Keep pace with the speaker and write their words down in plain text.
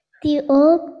The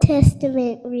Old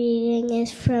Testament reading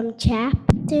is from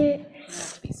chapter.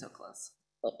 Be so close.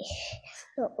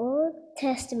 The Old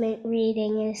Testament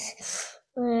reading is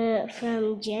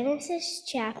from Genesis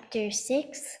chapter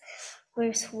 6,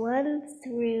 verse 1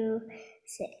 through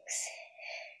 6.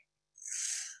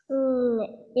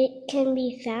 It can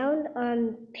be found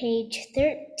on page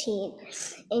 13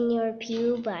 in your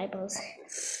Pew Bibles.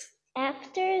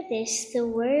 After this, the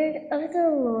word of the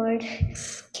Lord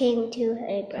came to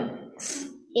Abram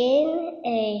in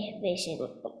a vision.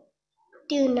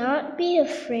 Do not be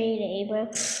afraid, Abram.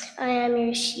 I am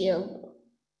your shield,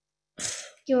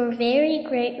 your very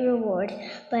great reward.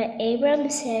 But Abram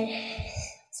said,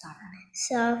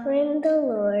 Sovereign the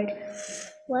Lord,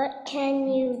 what can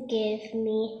you give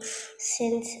me,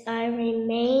 since I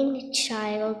remain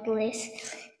childless,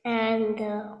 and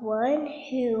the one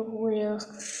who will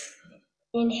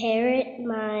inherit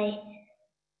my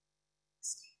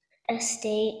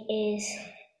estate is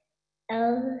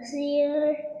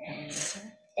Eliezer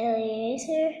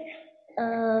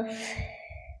of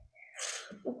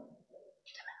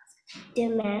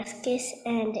Damascus?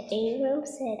 And Abram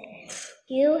said,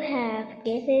 You have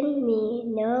given me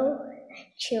no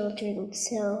children,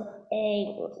 so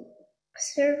a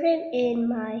servant in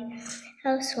my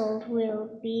household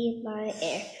will be my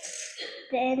heir.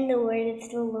 Then the word of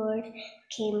the Lord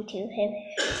came to him.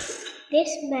 This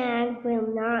man will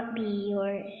not be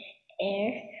your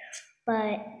heir,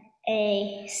 but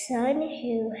a son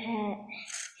who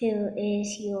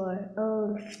is your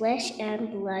own flesh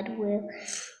and blood will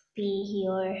be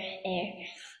your heir.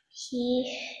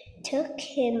 He took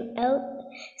him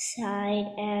outside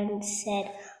and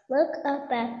said, Look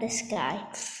up at the sky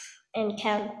and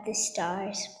count the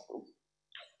stars.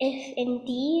 If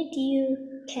indeed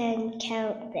you can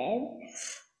count them,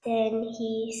 then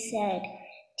he said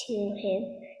to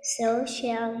him, So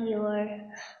shall your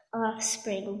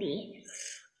offspring be.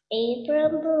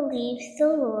 Abram believed the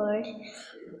Lord,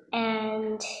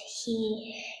 and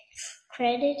he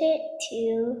credited it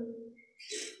to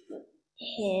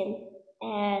him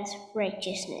as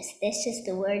righteousness. This is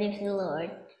the word of the Lord.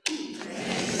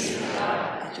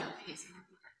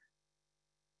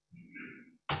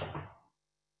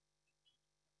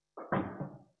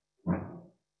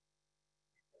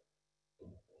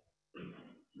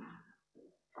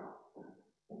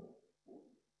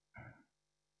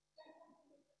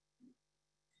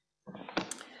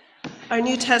 Our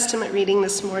New Testament reading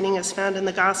this morning is found in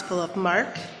the Gospel of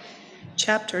Mark,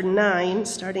 chapter 9,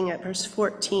 starting at verse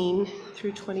 14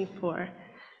 through 24.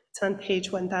 It's on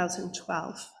page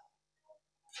 1012.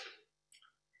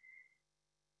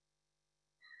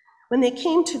 When they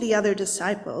came to the other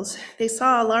disciples, they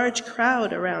saw a large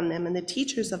crowd around them and the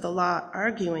teachers of the law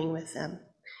arguing with them.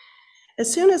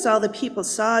 As soon as all the people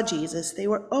saw Jesus, they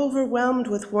were overwhelmed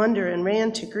with wonder and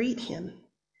ran to greet him.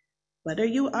 What are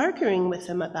you arguing with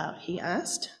them about? He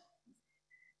asked.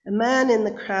 A man in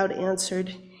the crowd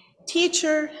answered,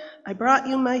 Teacher, I brought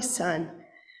you my son,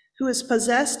 who is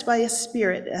possessed by a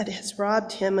spirit that has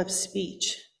robbed him of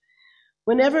speech.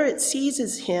 Whenever it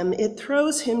seizes him, it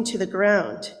throws him to the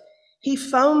ground. He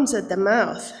foams at the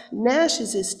mouth,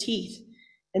 gnashes his teeth,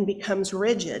 and becomes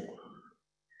rigid.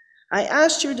 I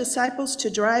asked your disciples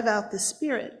to drive out the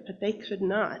spirit, but they could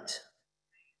not.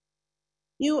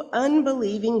 You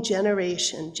unbelieving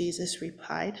generation, Jesus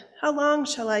replied, how long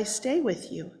shall I stay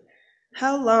with you?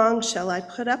 How long shall I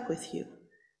put up with you?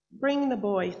 Bring the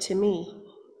boy to me.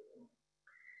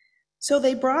 So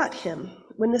they brought him.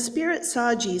 When the spirit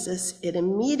saw Jesus, it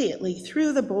immediately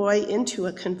threw the boy into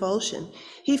a convulsion.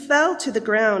 He fell to the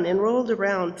ground and rolled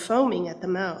around, foaming at the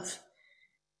mouth.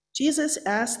 Jesus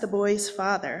asked the boy's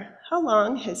father, How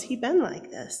long has he been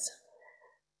like this?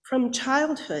 From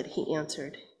childhood, he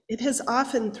answered. It has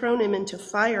often thrown him into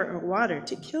fire or water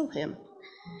to kill him.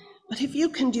 But if you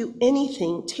can do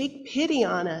anything, take pity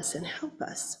on us and help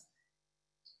us.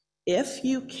 If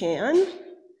you can,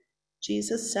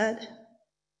 Jesus said,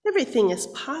 everything is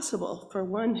possible for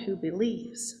one who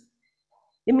believes.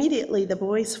 Immediately the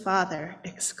boy's father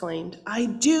exclaimed, I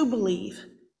do believe.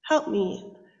 Help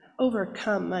me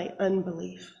overcome my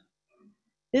unbelief.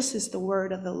 This is the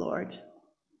word of the Lord.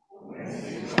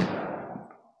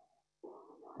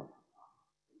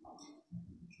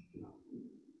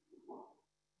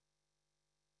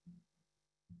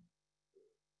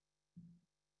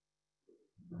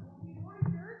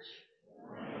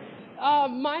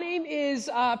 My name is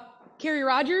Carrie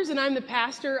Rogers, and I'm the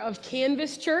pastor of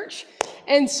Canvas Church.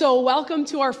 And so welcome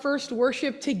to our first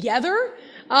worship together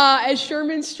as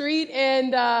Sherman Street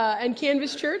and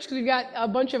Canvas Church, because we've got a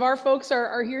bunch of our folks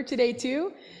are here today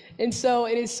too. And so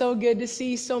it is so good to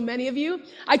see so many of you.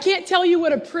 I can't tell you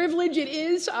what a privilege it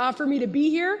is for me to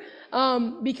be here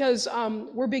because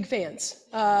we're big fans.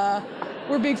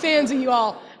 We're big fans of you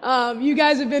all. You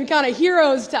guys have been kind of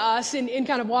heroes to us in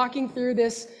kind of walking through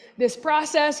this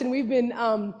process, and we've been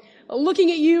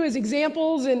looking at you as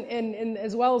examples and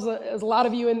as well as a lot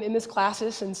of you in this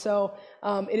classes. And so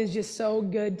it is just so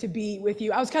good to be with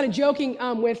you. I was kind of joking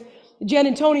with Jen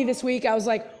and Tony this week. I was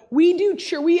like,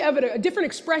 we have a different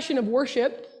expression of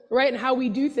worship, right, and how we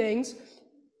do things,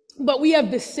 but we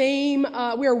have the same,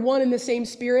 we are one in the same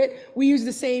spirit. We use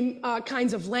the same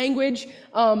kinds of language.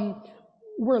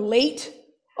 We're late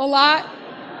a lot.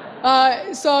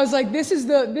 So I was like, this is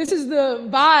the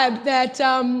vibe that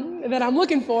I'm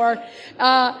looking for.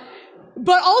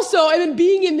 But also, and then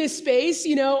being in this space,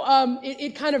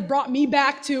 it kind of brought me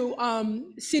back to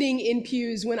sitting in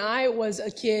pews when I was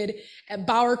a kid at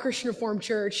Bauer Christian Reformed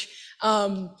Church,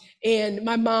 and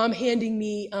my mom handing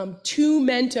me 2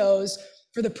 Mentos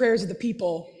for the prayers of the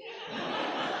people,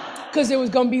 because it was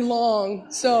going to be long.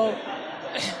 So,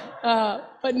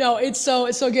 but no, it's so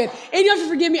good. And you have to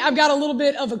forgive me, I've got a little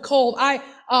bit of a cold. I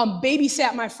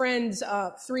babysat my friend's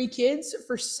 3 kids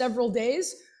for several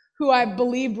days, who I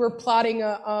believed were plotting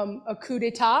a coup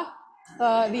d'etat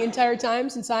the entire time.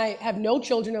 Since I have no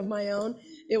children of my own,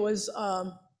 it was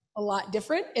a lot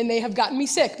different, and they have gotten me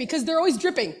sick because they're always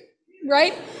dripping,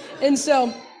 right? And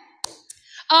so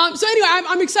anyway,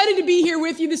 I'm excited to be here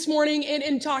with you this morning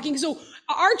and talking. So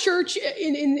our church,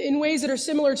 in ways that are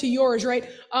similar to yours, right?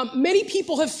 Many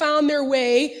people have found their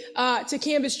way to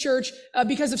Canvas Church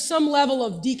because of some level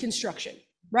of deconstruction,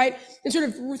 right? And sort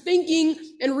of thinking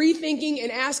and rethinking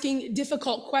and asking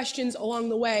difficult questions along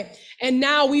the way. And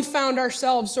now we've found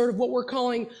ourselves sort of what we're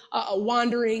calling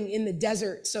wandering in the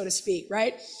desert, so to speak,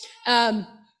 right?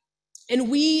 And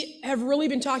we have really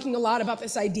been talking a lot about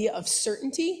this idea of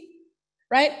certainty,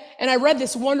 right? And I read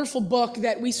this wonderful book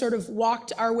that we sort of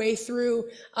walked our way through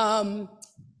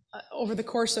over the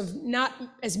course of not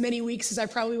as many weeks as I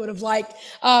probably would have liked,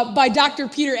 by Dr.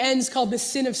 Peter Enns, called The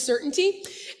Sin of Certainty.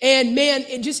 And man,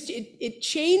 it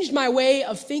changed my way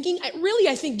of thinking.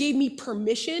 I think gave me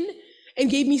permission and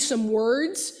gave me some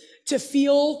words to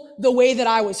feel the way that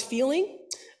I was feeling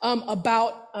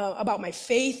about my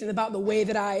faith and about the way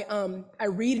that I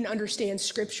read and understand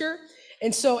Scripture.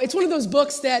 And so it's one of those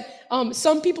books that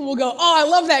some people will go, "Oh, I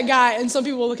love that guy," and some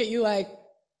people will look at you like,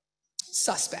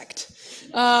 "Suspect."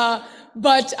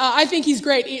 But I think he's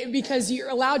great because you're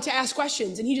allowed to ask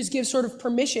questions, and he just gives sort of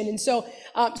permission. And so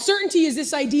certainty is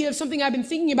this idea of something I've been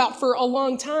thinking about for a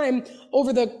long time,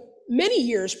 over the many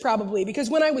years probably, because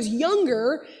when I was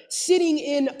younger, sitting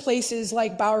in places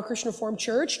like Bauer Christian Reformed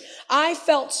Church, I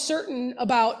felt certain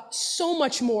about so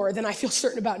much more than I feel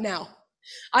certain about now.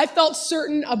 I felt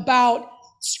certain about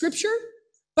Scripture,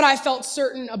 but I felt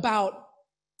certain about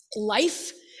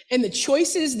life and the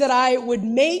choices that I would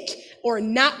make or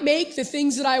not make, the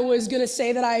things that I was going to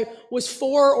say that I was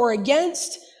for or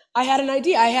against. I had an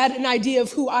idea. I had an idea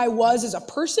of who I was as a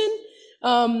person,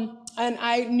 and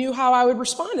I knew how I would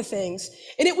respond to things.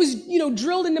 And it was,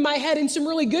 drilled into my head in some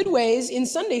really good ways in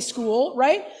Sunday school,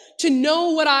 right? To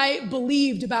know what I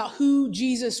believed about who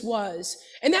Jesus was.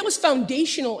 And that was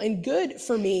foundational and good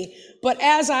for me. But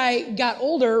as I got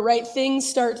older, right, things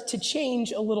start to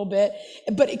change a little bit,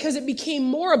 but because it became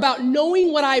more about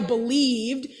knowing what I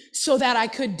believed so that I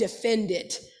could defend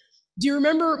it. Do you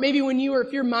remember maybe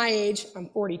if you're my age, I'm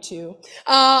 42,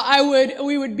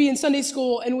 we would be in Sunday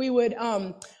school and we would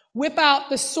whip out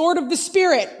the sword of the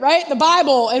Spirit, right, the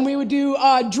Bible, and we would do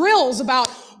drills about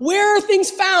where are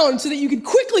things found so that you could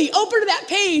quickly open to that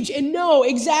page and know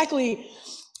exactly.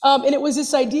 And it was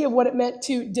this idea of what it meant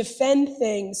to defend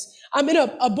things. I'm in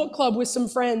a book club with some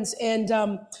friends, and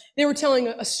they were telling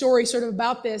a story sort of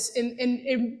about this,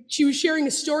 and she was sharing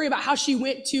a story about how she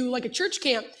went to like a church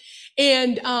camp,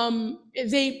 and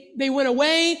they went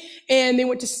away and they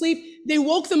went to sleep. They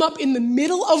woke them up in the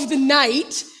middle of the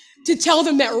night to tell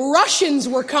them that Russians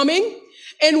were coming,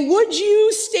 and would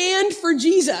you stand for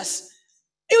Jesus?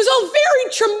 It was all very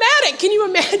traumatic. Can you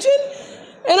imagine?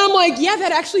 And I'm like, yeah,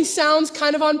 that actually sounds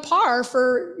kind of on par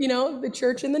for, the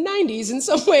church in the 90s in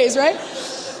some ways, right?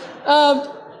 And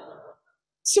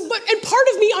part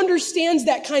of me understands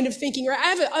that kind of thinking. Right?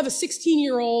 I have a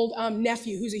 16-year-old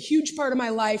nephew who's a huge part of my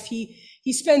life. He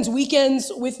spends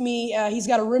weekends with me. He's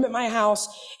got a room at my house.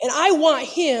 And I want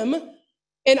him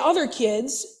and other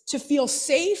kids to feel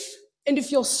safe and to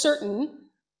feel certain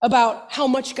about how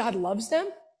much God loves them,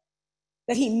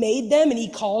 that he made them and he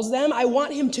calls them. I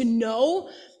want him to know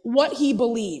what he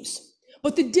believes.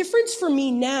 But the difference for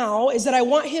me now is that I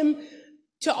want him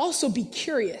to also be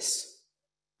curious.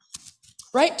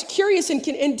 right? Curious and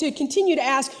to continue to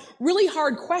ask really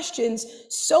hard questions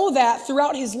so that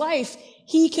throughout his life,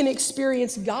 he can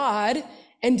experience God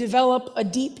and develop a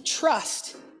deep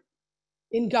trust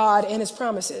in God and his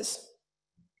promises.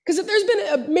 Because if there's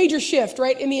been a major shift,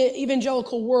 right, in the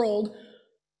evangelical world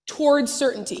towards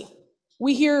certainty.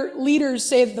 We hear leaders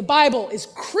say that the Bible is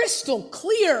crystal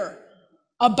clear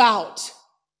about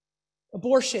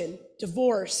abortion,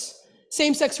 divorce,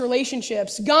 same-sex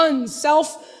relationships, guns,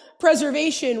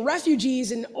 self-preservation,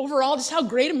 refugees, and overall just how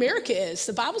great America is.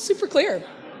 The Bible's super clear.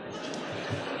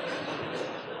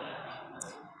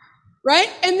 Right?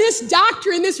 And this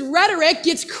doctrine, this rhetoric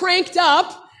gets cranked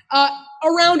up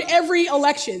around every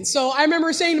election. So I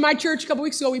remember saying to my church a couple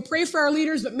weeks ago, we pray for our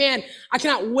leaders, but man, I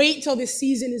cannot wait till this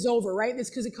season is over, right? That's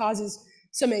because it causes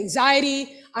some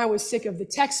anxiety. I was sick of the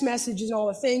text messages and all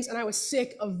the things, and I was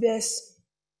sick of this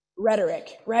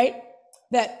rhetoric, right?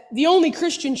 That the only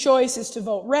Christian choice is to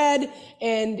vote red,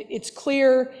 and it's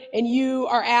clear, and you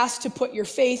are asked to put your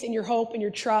faith and your hope and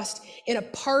your trust in a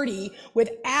party with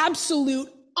absolute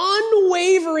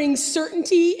unwavering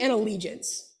certainty and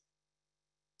allegiance.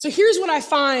 So here's what I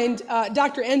find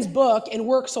Dr. N's book and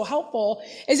work so helpful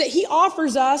is that he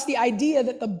offers us the idea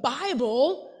that the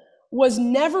Bible was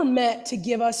never meant to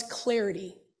give us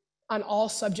clarity on all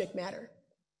subject matter.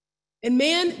 And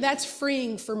man, that's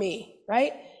freeing for me,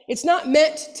 right? It's not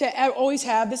meant to always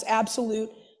have this absolute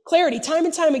clarity. Time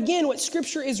and time again, what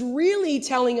Scripture is really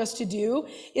telling us to do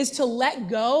is to let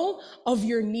go of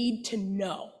your need to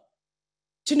know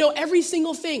every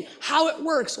single thing, how it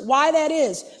works, why that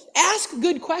is. Ask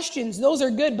good questions. Those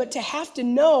are good. But to have to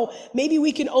know, maybe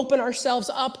we can open ourselves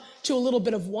up to a little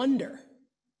bit of wonder,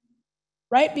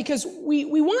 right? Because we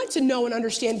want to know and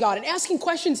understand God. And asking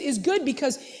questions is good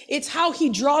because it's how he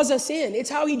draws us in. It's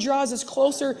how he draws us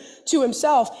closer to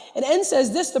himself. And N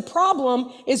says this, the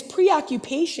problem is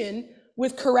preoccupation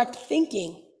with correct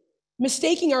thinking.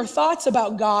 Mistaking our thoughts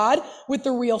about God with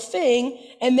the real thing,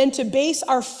 and then to base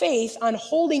our faith on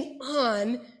holding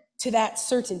on to that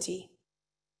certainty.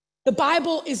 The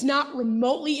Bible is not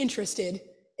remotely interested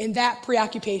in that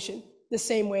preoccupation the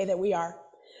same way that we are.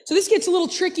 So this gets a little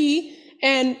tricky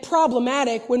and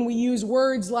problematic when we use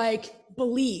words like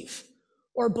believe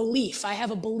or belief. I have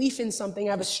a belief in something.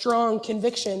 I have a strong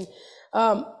conviction.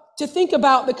 To think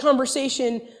about the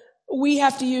conversation, we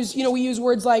have to use, we use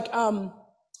words like,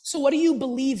 so what do you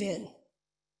believe in?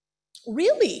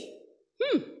 Really?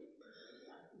 I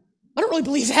don't really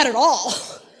believe that at all.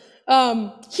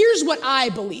 Here's what I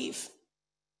believe.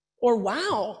 Or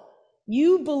wow,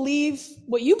 you believe,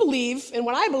 what you believe and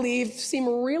what I believe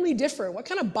seem really different. What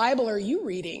kind of Bible are you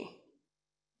reading?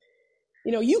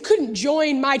 You couldn't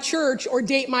join my church or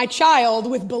date my child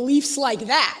with beliefs like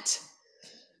that.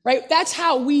 Right? That's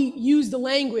how we use the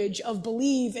language of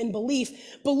believe and belief.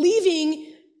 Believing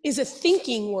is a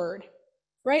thinking word,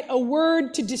 right? A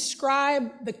word to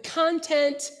describe the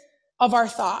content of our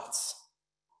thoughts.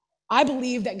 I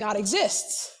believe that God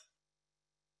exists.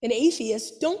 And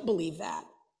atheists don't believe that.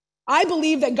 I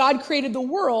believe that God created the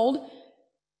world,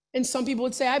 and some people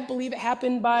would say, I believe it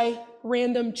happened by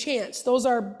random chance. Those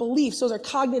are beliefs. Those are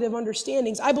cognitive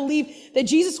understandings. I believe that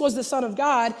Jesus was the Son of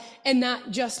God and not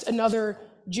just another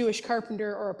Jewish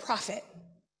carpenter or a prophet.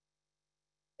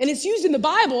 And it's used in the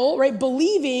Bible, right?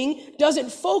 Believing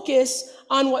doesn't focus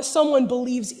on what someone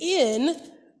believes in,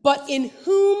 but in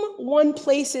whom one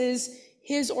places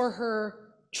his or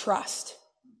her trust.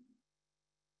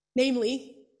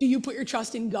 Namely, do you put your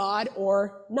trust in God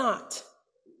or not?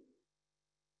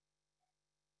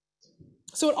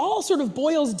 So it all sort of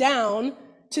boils down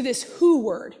to this who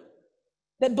word.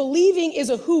 That believing is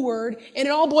a who word, and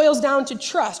it all boils down to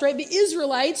trust, right? The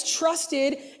Israelites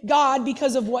trusted God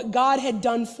because of what God had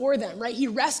done for them, right? He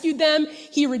rescued them,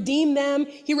 he redeemed them,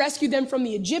 he rescued them from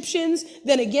the Egyptians,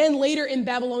 then again later in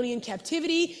Babylonian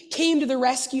captivity, came to the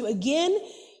rescue again.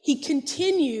 He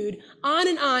continued on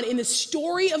and on in the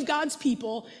story of God's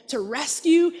people to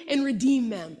rescue and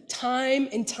redeem them time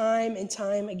and time and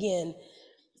time again.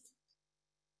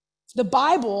 The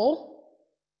Bible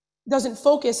doesn't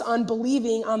focus on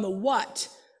believing on the what,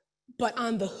 but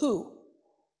on the who,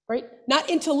 right? Not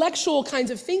intellectual kinds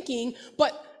of thinking,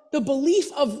 but the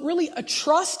belief of really a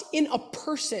trust in a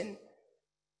person,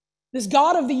 this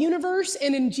God of the universe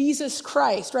and in Jesus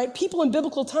Christ, right? People in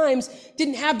biblical times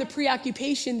didn't have the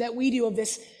preoccupation that we do of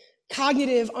this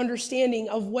cognitive understanding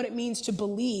of what it means to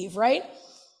believe, right?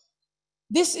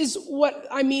 This is what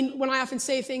I mean when I often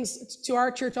say things to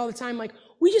our church all the time, like,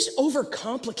 we just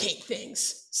overcomplicate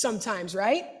things sometimes,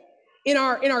 right? In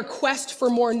our quest for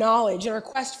more knowledge, in our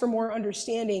quest for more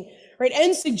understanding, right?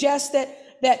 And suggests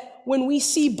that when we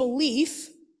see belief,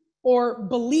 or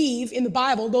believe in the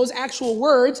Bible, those actual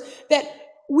words, that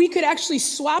we could actually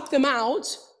swap them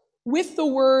out with the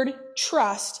word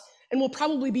trust, and we'll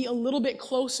probably be a little bit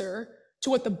closer to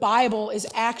what the Bible is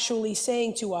actually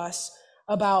saying to us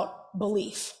about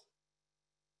belief.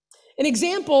 An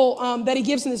example that he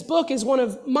gives in this book is one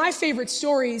of my favorite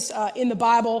stories in the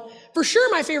Bible. For sure,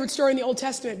 my favorite story in the Old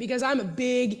Testament, because I'm a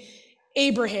big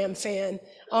Abraham fan.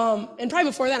 And probably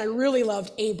before that, I really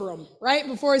loved Abram, right?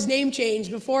 Before his name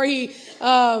changed, before he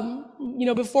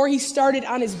started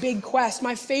on his big quest.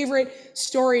 My favorite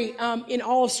story in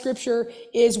all of Scripture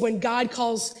is when God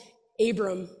calls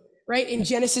Abram, right? In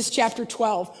Genesis chapter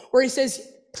 12, where he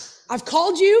says, I've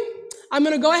called you. I'm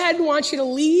going to go ahead and want you to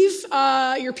leave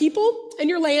your people and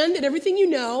your land and everything you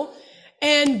know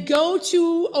and go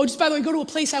to a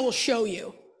place I will show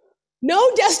you.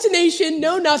 No destination,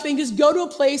 no nothing, just go to a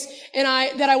place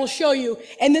that I will show you.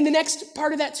 And then the next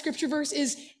part of that scripture verse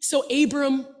is, so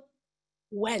Abram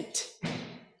went,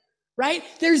 right?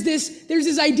 There's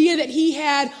this idea that he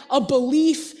had a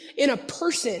belief in a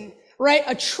person, right?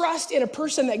 A trust in a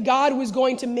person that God was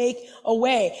going to make a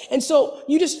way. And so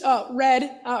you just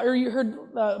you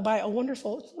heard by a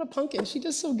wonderful, what a pumpkin. She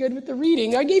does so good with the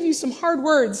reading. I gave you some hard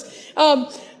words.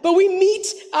 But we meet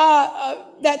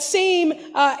that same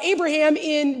Abraham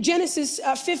in Genesis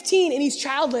 15, and he's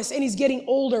childless and he's getting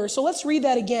older. So let's read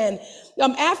that again.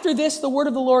 After this, the word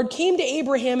of the Lord came to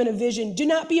Abraham in a vision. Do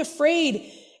not be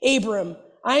afraid, Abram.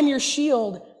 I am your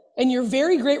shield and your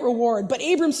very great reward. But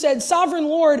Abram said, Sovereign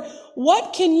Lord,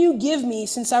 what can you give me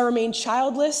since I remain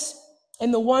childless?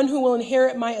 And the one who will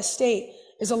inherit my estate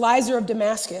is Eliezer of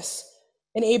Damascus.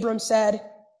 And Abram said,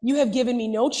 you have given me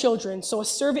no children, so a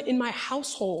servant in my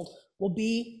household will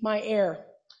be my heir.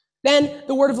 Then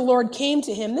the word of the Lord came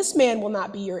to him, this man will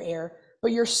not be your heir,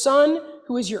 but your son,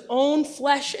 who is your own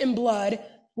flesh and blood,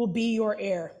 will be your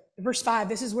heir. Verse 5,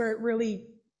 this is where it really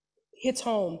hits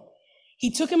home. He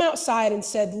took him outside and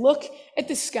said, look at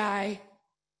the sky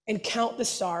and count the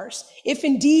stars, if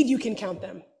indeed you can count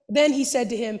them. Then he said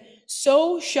to him,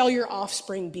 so shall your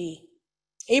offspring be.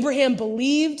 Abraham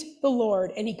believed the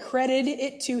Lord, and he credited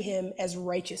it to him as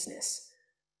righteousness.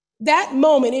 That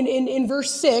moment in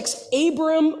verse 6,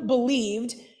 Abram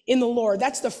believed in the Lord.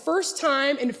 That's the first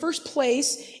time and the first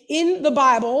place in the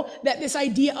Bible that this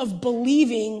idea of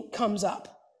believing comes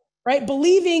up, right?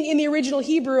 Believing in the original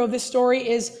Hebrew of this story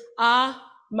is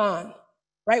aman,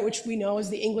 right? Which we know is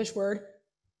the English word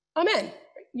amen.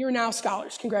 You're now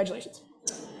scholars. Congratulations.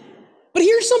 But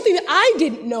here's something that I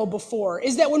didn't know before,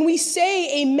 is that when we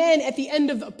say amen at the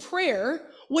end of a prayer,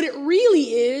 what it really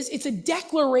is, it's a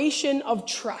declaration of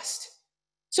trust.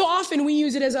 So often we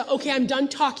use it as okay, I'm done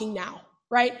talking now,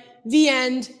 right? The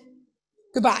end,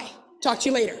 goodbye, talk to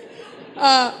you later,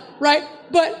 right?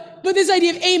 But this idea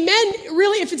of amen,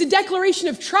 really, if it's a declaration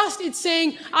of trust, it's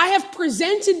saying, I have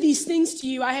presented these things to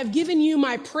you. I have given you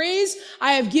my praise.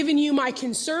 I have given you my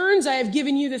concerns. I have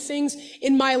given you the things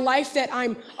in my life that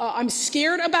I'm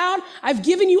scared about. I've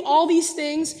given you all these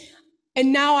things.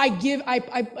 And now I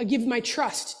give my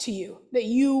trust to you that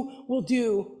you will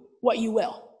do what you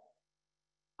will.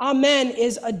 Amen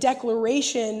is a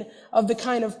declaration of the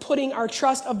kind of putting our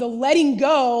trust, of the letting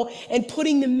go and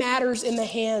putting the matters in the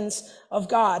hands of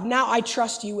God. Now I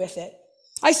trust you with it.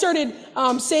 I started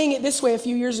saying it this way a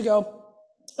few years ago.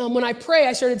 When I pray,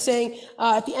 I started saying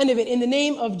at the end of it, in the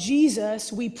name of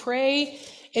Jesus, we pray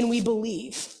and we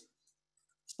believe.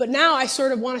 But now I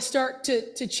sort of want to start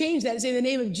to change that and say, in the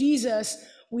name of Jesus,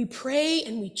 we pray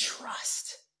and we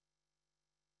trust.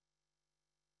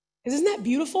 Isn't that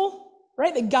beautiful?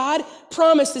 Right? That God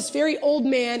promised this very old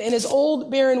man and his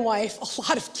old barren wife a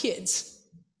lot of kids.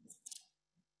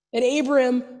 And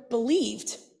Abram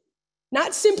believed.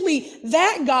 Not simply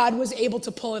that God was able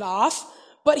to pull it off,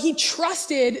 but he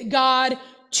trusted God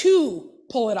to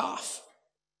pull it off.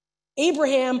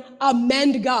 Abraham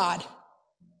amened God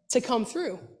to come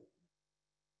through.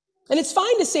 And it's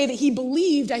fine to say that he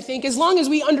believed, I think, as long as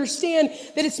we understand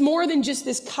that it's more than just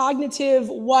this cognitive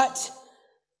what,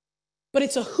 but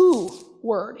it's a who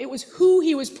word. It was who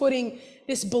he was putting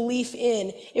this belief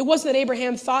in. It wasn't that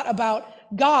Abraham thought about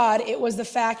God. It was the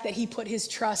fact that he put his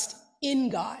trust in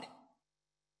God.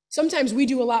 Sometimes we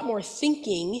do a lot more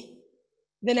thinking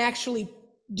than actually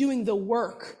doing the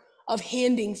work of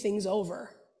handing things over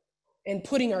and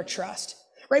putting our trust.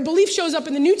 Right? Belief shows up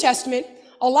in the New Testament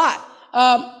a lot,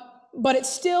 but it's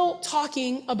still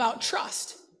talking about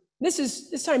trust.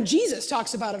 This time Jesus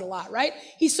talks about it a lot, right?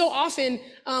 He's so often,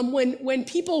 when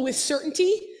people with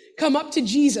certainty come up to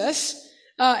Jesus,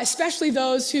 especially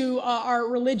those who are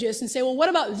religious and say, well, what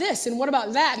about this and what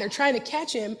about that? And they're trying to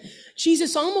catch him.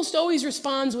 Jesus almost always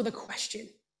responds with a question.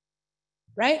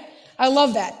 right? I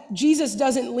love that. Jesus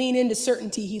doesn't lean into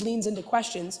certainty, he leans into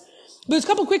questions. But there's a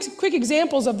couple quick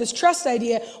examples of this trust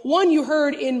idea. One you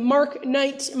heard in Mark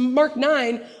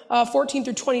 9, 14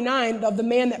 through 29, of the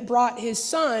man that brought his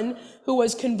son who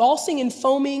was convulsing and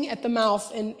foaming at the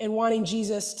mouth and wanting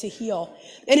Jesus to heal.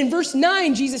 And in verse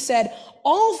 9, Jesus said,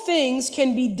 "All things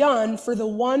can be done for the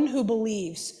one who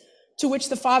believes." To which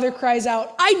the father cries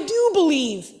out, "I do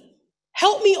believe.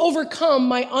 Help me overcome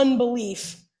my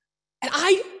unbelief." And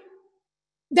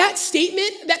that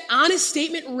statement, that honest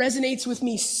statement resonates with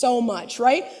me so much,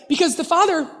 right? Because the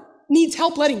father needs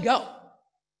help letting go.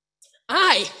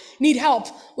 I need help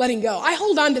letting go. I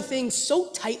hold on to things so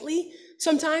tightly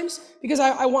sometimes because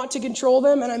I want to control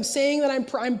them, and I'm saying that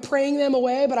I'm praying them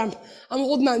away, but I'm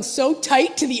holding on so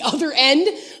tight to the other end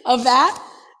of that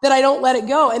I don't let it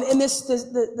go. And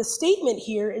the statement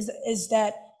here is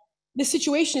that this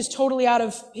situation is totally out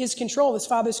of his control, his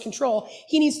father's control.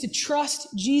 He needs to trust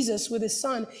Jesus with his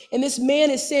son. And this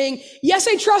man is saying, "Yes,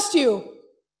 I trust you."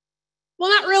 Well,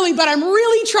 not really, but I'm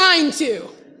really trying to,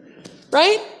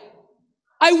 right?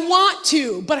 I want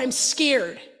to, but I'm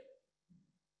scared.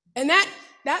 And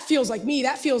that feels like me.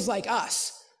 That feels like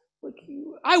us.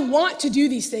 I want to do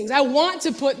these things. I want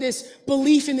to put this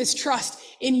belief and this trust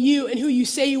in you and who you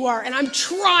say you are. And I'm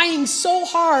trying so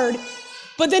hard.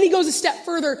 But then he goes a step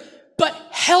further. But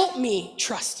help me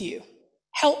trust you.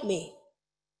 Help me.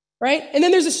 Right? And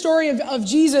then there's a story of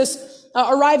Jesus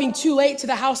arriving too late to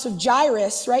the house of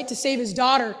Jairus, right, to save his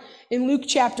daughter in Luke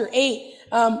chapter 8.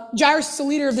 Jairus is the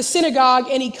leader of the synagogue,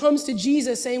 and he comes to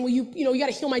Jesus saying, "Well, you got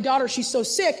to heal my daughter. She's so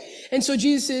sick." And so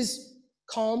Jesus is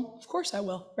calm. "Of course I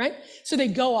will," right? So they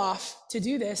go off to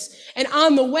do this. And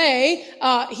on the way,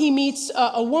 he meets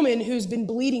a woman who's been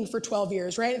bleeding for 12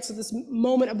 years, right? It's this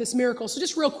moment of this miracle. So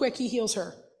just real quick, he heals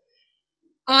her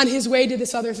on his way to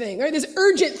this other thing, right? This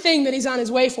urgent thing that he's on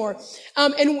his way for.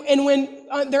 And when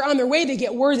they're on their way, they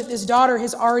get word that this daughter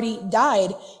has already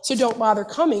died, so don't bother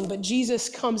coming. But Jesus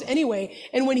comes anyway.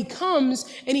 And when he comes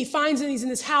and he finds that he's in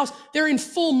this house, they're in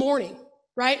full mourning,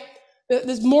 right?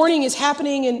 This mourning is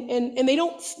happening, and they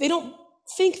don't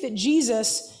think that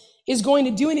Jesus is going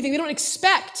to do anything. They don't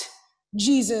expect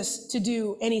Jesus to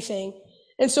do anything.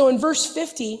 And so in verse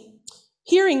 50,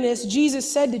 hearing this, Jesus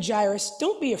said to Jairus,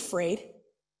 "Don't be afraid.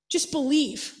 Just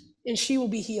believe, and she will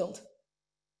be healed."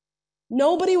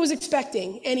 Nobody was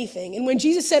expecting anything. And when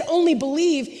Jesus said only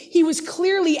believe, he was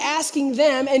clearly asking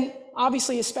them, and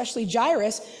obviously especially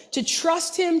Jairus, to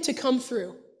trust him to come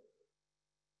through.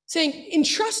 Saying,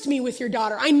 "Entrust me with your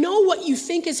daughter. I know what you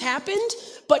think has happened,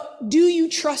 but do you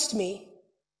trust me?"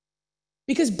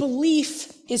 Because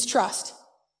belief is trust,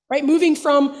 right? Moving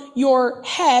from your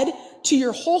head to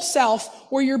your whole self,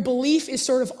 where your belief is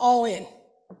sort of all in.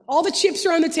 All the chips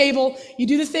are on the table. You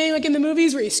do the thing like in the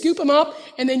movies where you scoop them up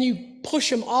and then you push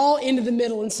them all into the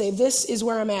middle and say, "This is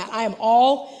where I'm at. I am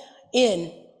all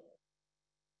in."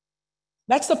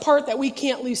 That's the part that we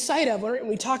can't lose sight of when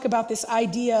we talk about this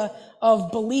idea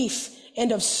of belief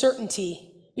and of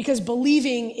certainty, because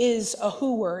believing is a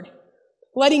who word.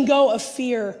 Letting go of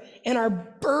fear and our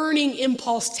burning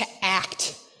impulse to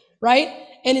act, right?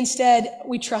 And instead,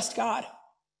 we trust God.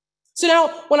 So now,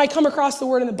 when I come across the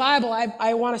word in the Bible,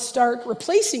 I want to start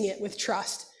replacing it with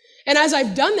trust. And as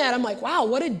I've done that, I'm like, wow,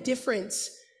 what a difference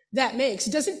that makes.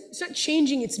 It's not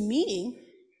changing its meaning.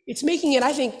 It's making it,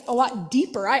 I think, a lot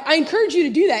deeper. I encourage you to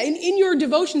do that. In your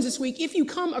devotions this week, if you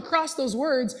come across those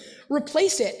words,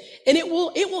 replace it. And it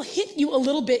will hit you a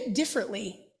little bit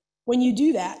differently when you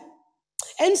do that.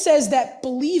 And says that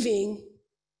believing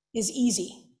is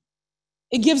easy.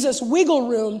 It gives us wiggle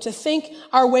room to think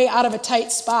our way out of a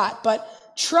tight spot,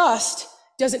 but trust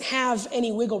doesn't have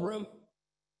any wiggle room.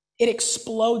 It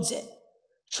explodes it.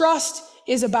 Trust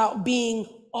is about being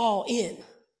all in.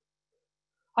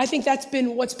 I think that's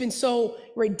been what's been so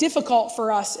very difficult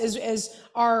for us as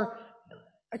our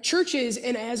churches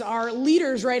and as our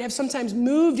leaders, right, have sometimes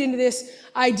moved into this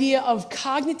idea of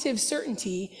cognitive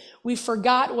certainty. We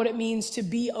forgot what it means to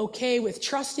be okay with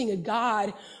trusting a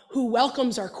God who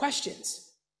welcomes our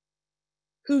questions,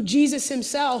 who Jesus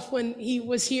himself, when he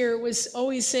was here, was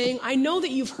always saying, "I know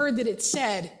that you've heard that it's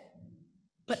said,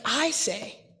 but I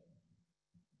say,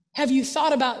 have you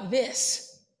thought about this?"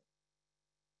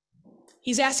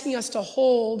 He's asking us to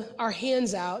hold our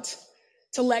hands out,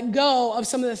 to let go of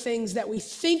some of the things that we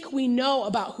think we know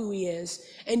about who he is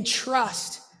and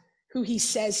trust who he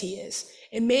says he is.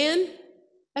 And man,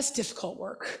 that's difficult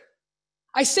work.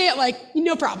 I say it like,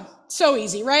 no problem. So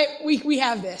easy, right? We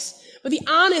have this. But the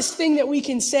honest thing that we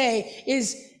can say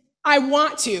is, I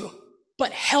want to,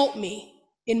 but help me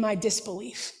in my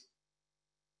disbelief.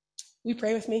 Will you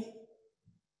pray with me?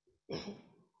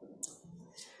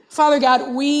 Father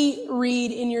God, we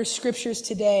read in your scriptures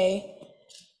today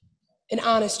an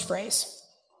honest phrase.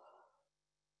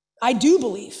 I do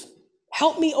believe.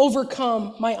 Help me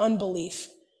overcome my unbelief.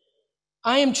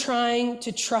 I am trying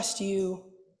to trust you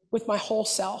with my whole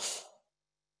self,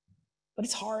 but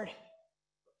it's hard.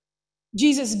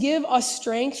 Jesus, give us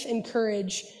strength and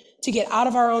courage to get out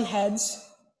of our own heads,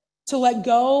 to let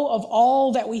go of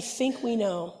all that we think we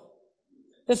know,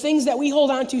 the things that we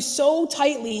hold on to so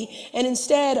tightly, and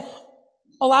instead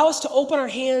allow us to open our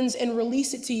hands and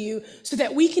release it to you so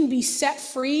that we can be set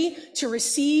free to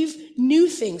receive new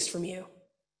things from you.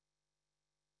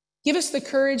 Give us the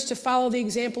courage to follow the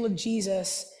example of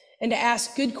Jesus and to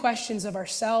ask good questions of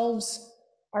ourselves,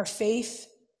 our faith,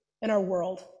 and our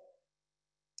world.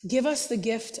 Give us the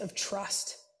gift of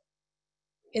trust.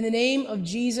 In the name of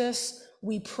Jesus,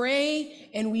 we pray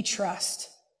and we trust.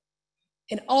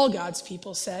 And all God's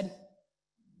people said,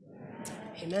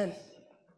 Amen.